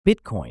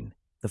Bitcoin,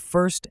 the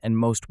first and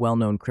most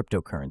well-known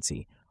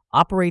cryptocurrency,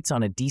 operates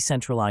on a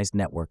decentralized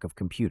network of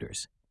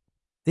computers.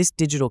 This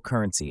digital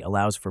currency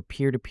allows for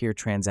peer-to-peer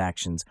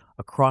transactions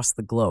across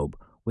the globe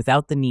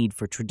without the need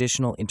for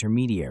traditional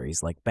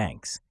intermediaries like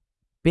banks.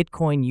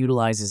 Bitcoin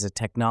utilizes a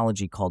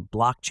technology called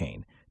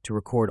blockchain to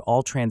record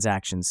all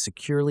transactions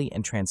securely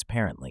and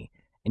transparently,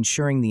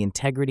 ensuring the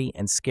integrity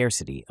and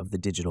scarcity of the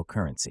digital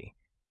currency.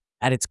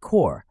 At its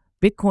core,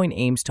 Bitcoin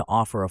aims to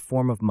offer a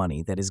form of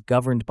money that is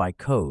governed by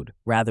code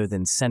rather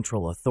than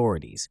central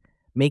authorities,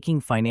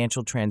 making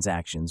financial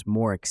transactions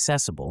more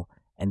accessible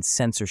and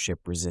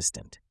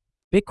censorship-resistant.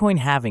 Bitcoin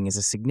halving is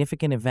a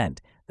significant event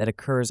that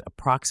occurs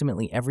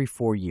approximately every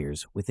 4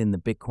 years within the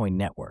Bitcoin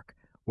network,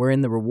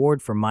 wherein the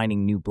reward for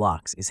mining new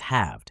blocks is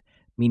halved,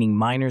 meaning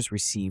miners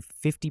receive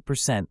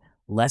 50%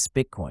 less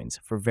Bitcoins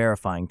for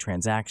verifying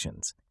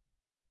transactions.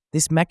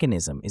 This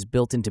mechanism is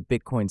built into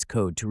Bitcoin's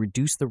code to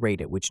reduce the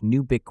rate at which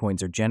new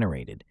Bitcoins are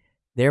generated,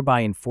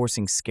 thereby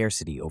enforcing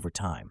scarcity over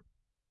time.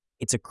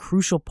 It's a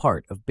crucial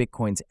part of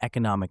Bitcoin's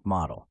economic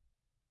model,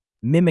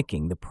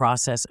 mimicking the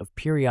process of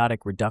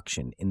periodic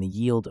reduction in the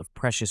yield of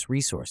precious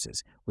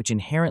resources, which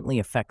inherently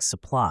affects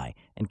supply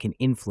and can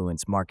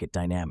influence market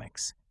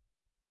dynamics.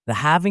 The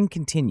halving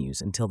continues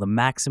until the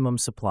maximum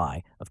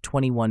supply of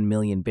 21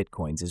 million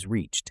Bitcoins is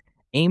reached,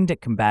 aimed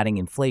at combating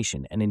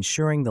inflation and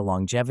ensuring the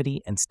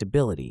longevity and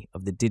stability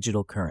of the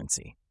digital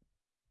currency.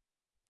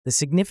 The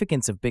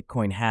significance of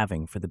Bitcoin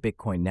halving for the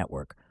Bitcoin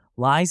network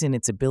lies in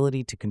its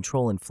ability to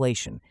control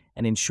inflation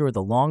and ensure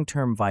the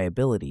long-term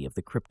viability of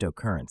the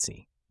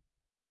cryptocurrency.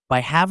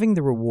 By halving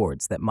the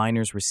rewards that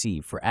miners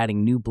receive for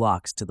adding new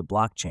blocks to the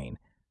blockchain,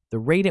 the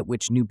rate at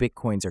which new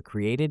Bitcoins are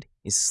created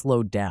is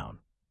slowed down.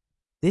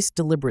 This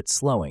deliberate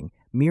slowing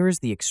mirrors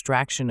the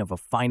extraction of a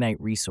finite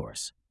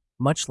resource,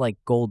 much like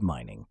gold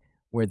mining,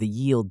 where the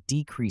yield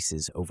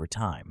decreases over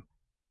time.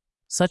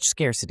 Such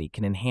scarcity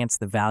can enhance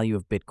the value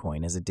of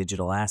Bitcoin as a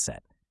digital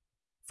asset.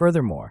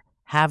 Furthermore,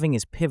 halving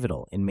is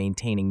pivotal in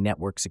maintaining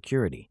network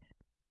security.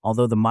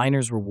 Although the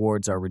miners'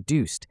 rewards are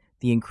reduced,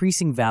 the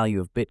increasing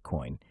value of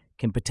Bitcoin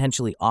can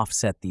potentially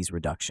offset these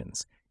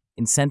reductions,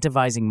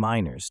 incentivizing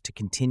miners to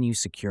continue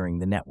securing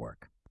the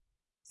network.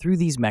 Through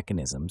these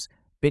mechanisms,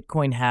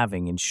 Bitcoin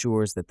halving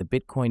ensures that the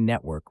Bitcoin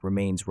network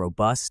remains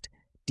robust,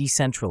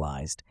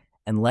 decentralized,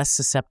 and less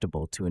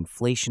susceptible to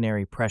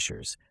inflationary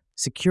pressures,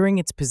 securing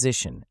its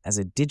position as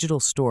a digital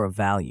store of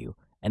value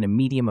and a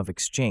medium of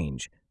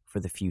exchange for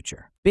the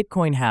future.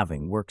 Bitcoin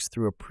halving works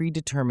through a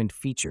predetermined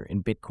feature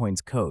in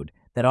Bitcoin's code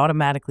that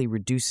automatically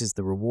reduces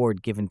the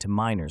reward given to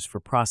miners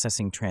for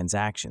processing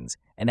transactions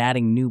and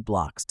adding new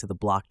blocks to the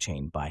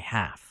blockchain by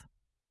half.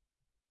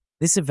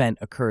 This event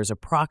occurs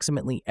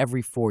approximately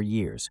every 4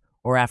 years,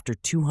 or after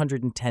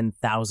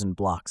 210,000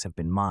 blocks have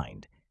been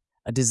mined,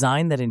 a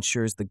design that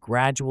ensures the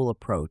gradual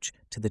approach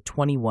to the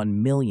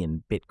 21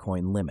 million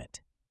Bitcoin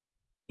limit.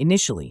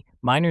 Initially,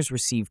 miners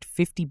received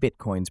 50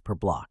 Bitcoins per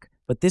block,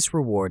 but this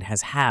reward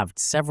has halved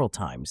several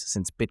times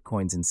since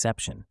Bitcoin's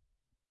inception.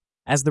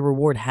 As the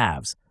reward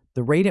halves,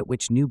 the rate at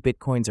which new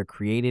Bitcoins are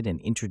created and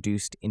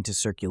introduced into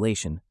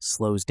circulation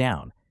slows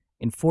down,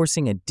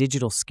 enforcing a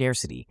digital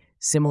scarcity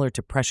similar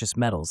to precious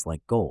metals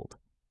like gold.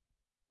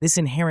 This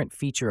inherent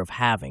feature of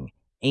halving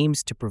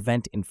aims to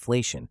prevent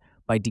inflation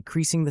by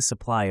decreasing the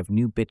supply of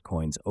new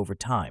Bitcoins over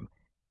time,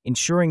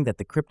 ensuring that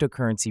the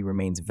cryptocurrency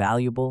remains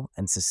valuable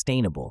and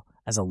sustainable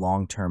as a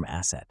long-term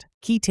asset.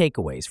 Key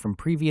takeaways from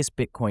previous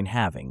Bitcoin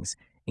halvings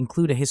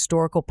include a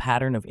historical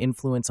pattern of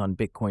influence on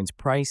Bitcoin's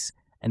price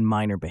and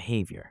miner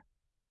behavior.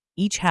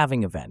 Each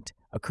halving event,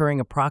 occurring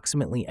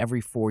approximately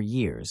every 4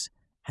 years,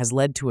 has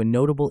led to a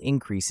notable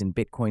increase in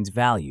Bitcoin's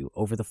value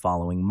over the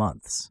following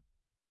months.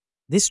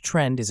 This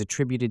trend is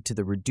attributed to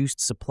the reduced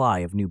supply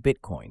of new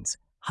Bitcoins,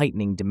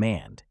 heightening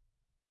demand.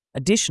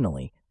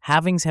 Additionally,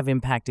 halvings have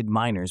impacted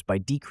miners by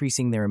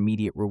decreasing their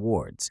immediate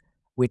rewards,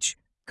 which,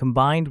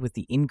 combined with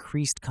the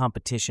increased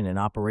competition and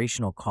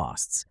operational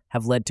costs,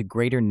 have led to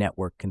greater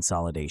network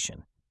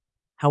consolidation.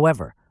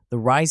 However, the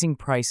rising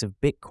price of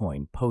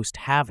Bitcoin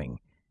post-halving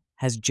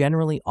has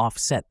generally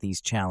offset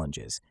these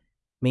challenges,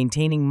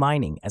 maintaining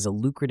mining as a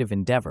lucrative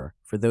endeavor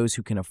for those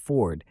who can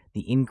afford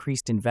the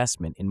increased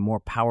investment in more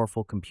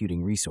powerful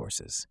computing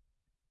resources.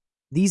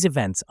 These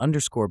events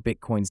underscore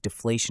Bitcoin's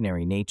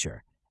deflationary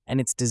nature and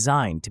its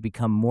design to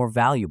become more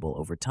valuable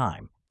over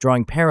time,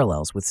 drawing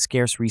parallels with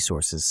scarce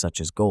resources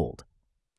such as gold.